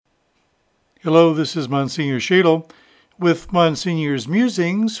Hello, this is Monsignor Shadle with Monsignor's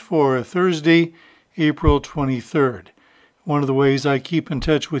Musings for Thursday, April 23rd. One of the ways I keep in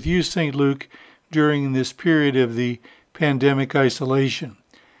touch with you, St. Luke, during this period of the pandemic isolation.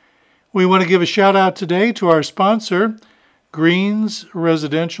 We want to give a shout out today to our sponsor, Greens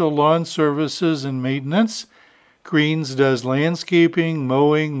Residential Lawn Services and Maintenance. Greens does landscaping,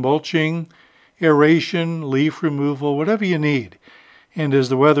 mowing, mulching, aeration, leaf removal, whatever you need. And as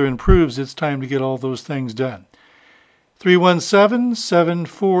the weather improves, it's time to get all those things done.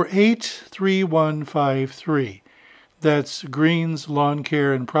 317-748-3153. That's Greens Lawn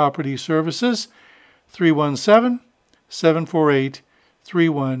Care and Property Services,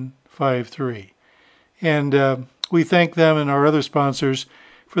 317-748-3153. And we thank them and our other sponsors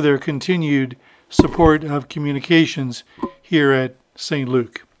for their continued support of communications here at St.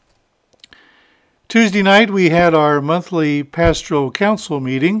 Luke. Tuesday night, we had our monthly pastoral council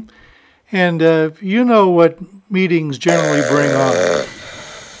meeting, and you know what meetings generally bring on.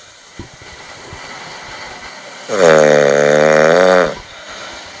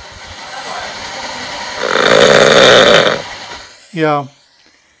 Yeah,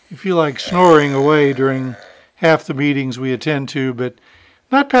 you feel like snoring away during half the meetings we attend to, but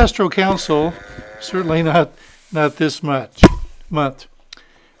not pastoral council, certainly not this month.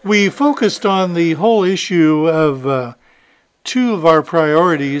 We focused on the whole issue of two of our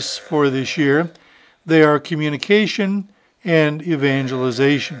priorities for this year. They are communication and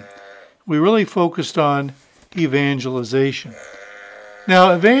evangelization. We really focused on evangelization.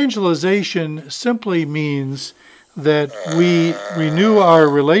 Now, evangelization simply means that we renew our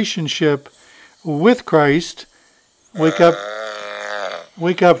relationship with Christ. Wake up,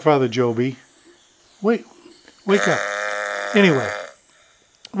 Father Joby. Wake up. Anyway.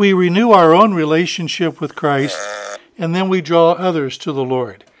 We renew our own relationship with Christ, and then we draw others to the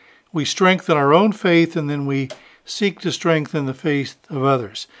Lord. We strengthen our own faith, and then we seek to strengthen the faith of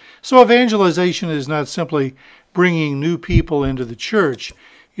others. So evangelization is not simply bringing new people into the church.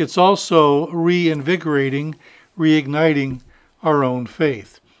 It's also reinvigorating, reigniting our own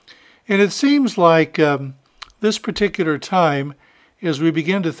faith. And it seems like this particular time, as we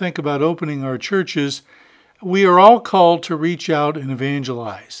begin to think about opening our churches, we are all called to reach out and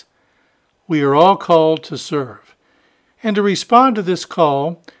evangelize. We are all called to serve. And to respond to this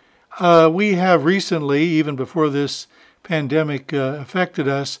call, we have recently, even before this pandemic affected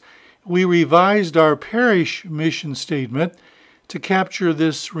us, we revised our parish mission statement to capture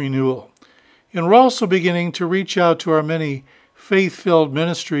this renewal. And we're also beginning to reach out to our many faith-filled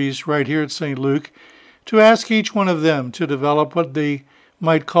ministries right here at St. Luke to ask each one of them to develop what they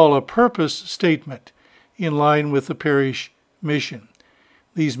might call a purpose statement in line with the parish mission.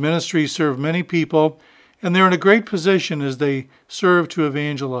 These ministries serve many people, and they're in a great position as they serve to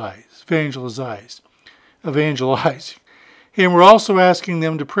evangelize. And we're also asking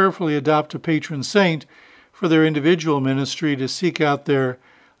them to prayerfully adopt a patron saint for their individual ministry to seek out their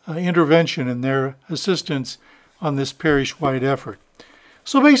intervention and their assistance on this parish-wide effort.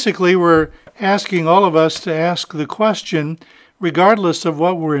 So basically, we're asking all of us to ask the question, regardless of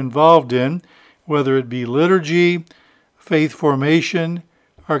what we're involved in, whether it be liturgy, faith formation,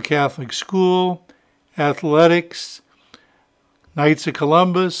 our Catholic school, athletics, Knights of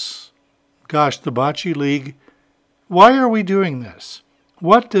Columbus, the Bocce League. Why are we doing this?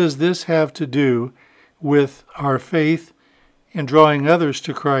 What does this have to do with our faith and drawing others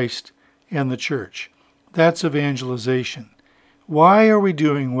to Christ and the church? That's evangelization. Why are we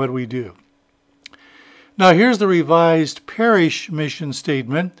doing what we do? Now, here's the revised parish mission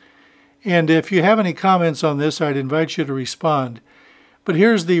statement. And if you have any comments on this, I'd invite you to respond. But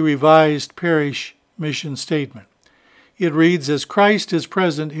here's the revised parish mission statement. It reads, as Christ is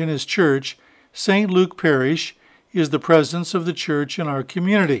present in his church, St. Luke Parish is the presence of the church in our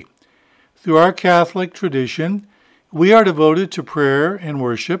community. Through our Catholic tradition, we are devoted to prayer and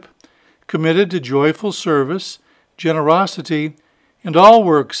worship, committed to joyful service, generosity, and all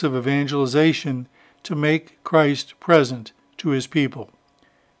works of evangelization to make Christ present to his people.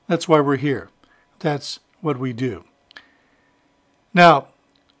 That's why we're here. That's what we do. Now,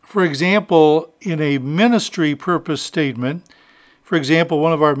 for example, in a ministry purpose statement, for example,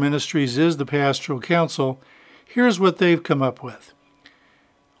 one of our ministries is the Pastoral Council. Here's what they've come up with.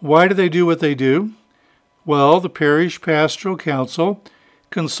 Why do they do what they do? Well, the Parish Pastoral Council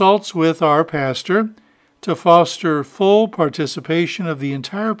consults with our pastor to foster full participation of the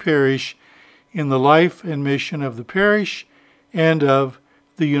entire parish in the life and mission of the parish and of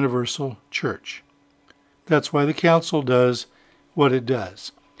the universal church. That's why the council does what it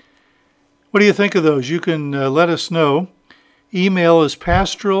does. What do you think of those? You can let us know Email is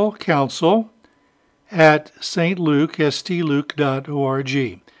pastoralcouncil@stluke.org.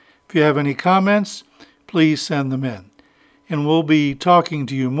 If you have any comments, please send them in. And we'll be talking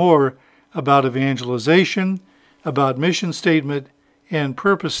to you more about evangelization, about mission statement, and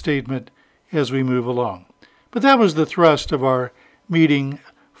purpose statement as we move along. But that was the thrust of our meeting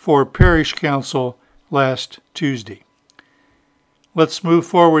for Parish Council last Tuesday. Let's move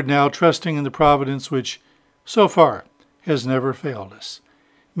forward now, trusting in the providence which, so far, has never failed us.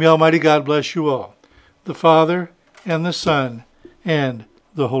 May Almighty God bless you all, the Father, and the Son, and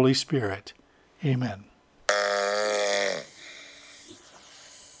the Holy Spirit. Amen.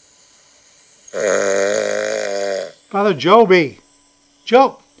 Father Joby,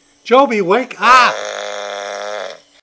 Joby, wake up!